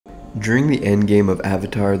During the endgame of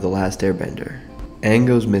Avatar The Last Airbender, Aang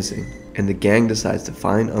goes missing, and the gang decides to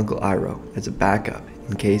find Uncle Iroh as a backup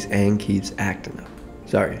in case Aang keeps acting up.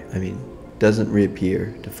 Doesn't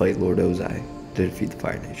reappear to fight Lord Ozai to defeat the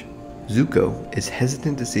Fire Nation. Zuko is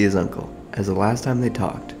hesitant to see his uncle, as the last time they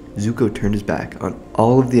talked, Zuko turned his back on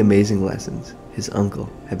all of the amazing lessons his uncle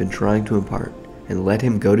had been trying to impart and let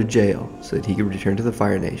him go to jail so that he could return to the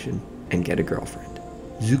Fire Nation and get a girlfriend.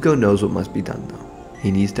 Zuko knows what must be done though. He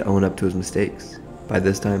needs to own up to his mistakes. By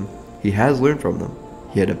this time, he has learned from them.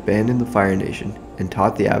 He had abandoned the Fire Nation and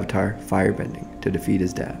taught the Avatar firebending to defeat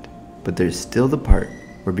his dad. But there's still the part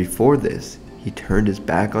where before this, he turned his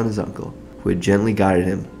back on his uncle, who had gently guided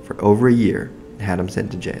him for over a year and had him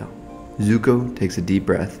sent to jail. Zuko takes a deep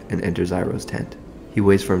breath and enters Iroh's tent. He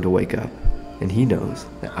waits for him to wake up, and he knows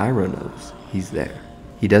that Iroh knows he's there.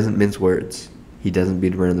 He doesn't mince words. He doesn't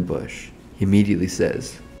beat around the bush. He immediately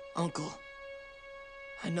says, "Uncle,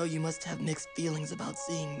 I know you must have mixed feelings about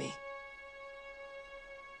seeing me,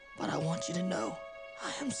 but I want you to know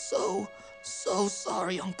I am so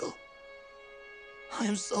sorry, Uncle. I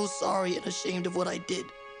am so sorry and ashamed of what I did.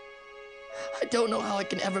 I don't know how I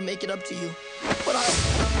can ever make it up to you, but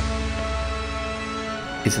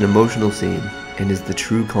It's an emotional scene and is the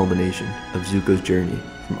true culmination of Zuko's journey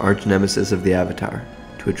from arch-nemesis of the Avatar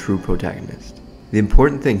to a true protagonist. The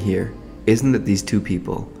important thing here isn't that these two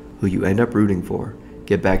people, who you end up rooting for,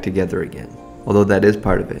 get back together again. Although that is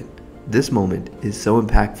part of it, this moment is so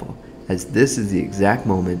impactful as this is the exact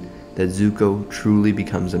moment that Zuko truly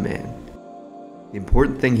becomes a man. The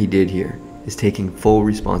important thing he did here is taking full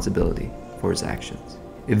responsibility for his actions.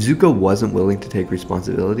 If Zuko wasn't willing to take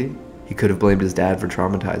responsibility, he could have blamed his dad for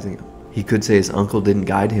traumatizing him. He could say his uncle didn't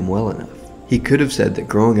guide him well enough. He could have said that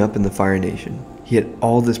growing up in the Fire Nation, he had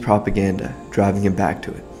all this propaganda driving him back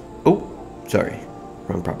to it.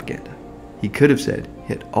 Wrong propaganda. He could have said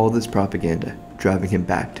he had all this propaganda driving him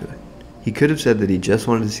back to it. He could have said that he just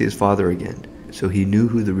wanted to see his father again, so he knew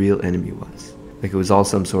who the real enemy was, like it was all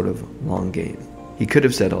some sort of long game. He could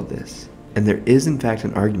have said all this, and there is in fact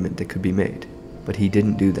an argument that could be made, but he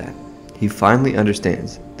didn't do that. He finally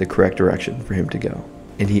understands the correct direction for him to go,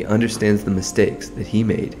 and he understands the mistakes that he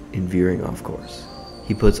made in veering off course.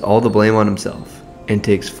 He puts all the blame on himself and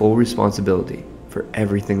takes full responsibility for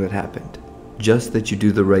everything that happened. Just that you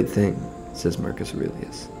do the right thing, says Marcus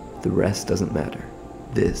Aurelius. The rest doesn't matter.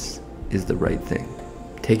 This is the right thing.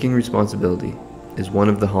 Taking responsibility is one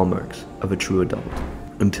of the hallmarks of a true adult.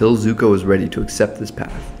 Until Zuko was ready to accept this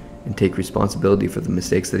path and take responsibility for the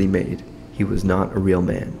mistakes that he made, he was not a real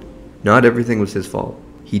man. Not everything was his fault.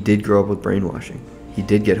 He did grow up with brainwashing. He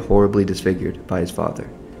did get horribly disfigured by his father.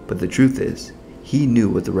 But the truth is, he knew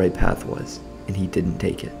what the right path was, and he didn't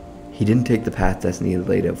take it. He didn't take the path destiny had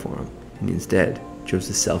laid out for him, and instead chose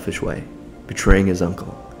the selfish way, betraying his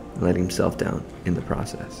uncle and letting himself down in the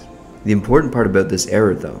process. The important part about this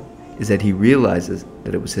error, though, is that he realizes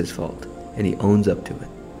that it was his fault, and he owns up to it.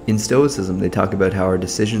 In Stoicism, they talk about how our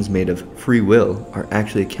decisions made of free will are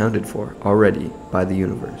actually accounted for already by the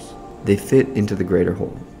universe. They fit into the greater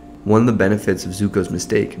whole. One of the benefits of Zuko's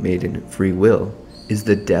mistake made in free will is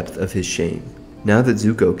the depth of his shame. Now that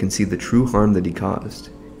Zuko can see the true harm that he caused,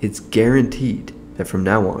 it's guaranteed that from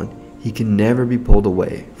now on, he can never be pulled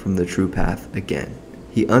away from the true path again.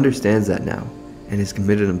 He understands that now, and has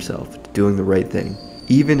committed himself to doing the right thing,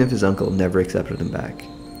 even if his uncle never accepted him back.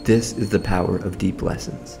 This is the power of deep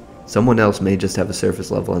lessons. Someone else may just have a surface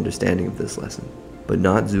level understanding of this lesson, but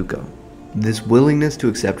not Zuko. This willingness to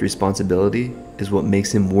accept responsibility is what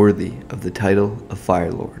makes him worthy of the title of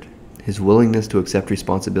Fire Lord. His willingness to accept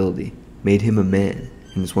responsibility made him a man,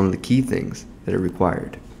 and is one of the key things that are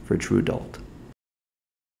required for a true adult.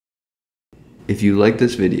 If you like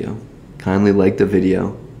this video, kindly like the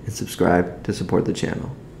video and subscribe to support the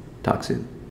channel. Talk soon.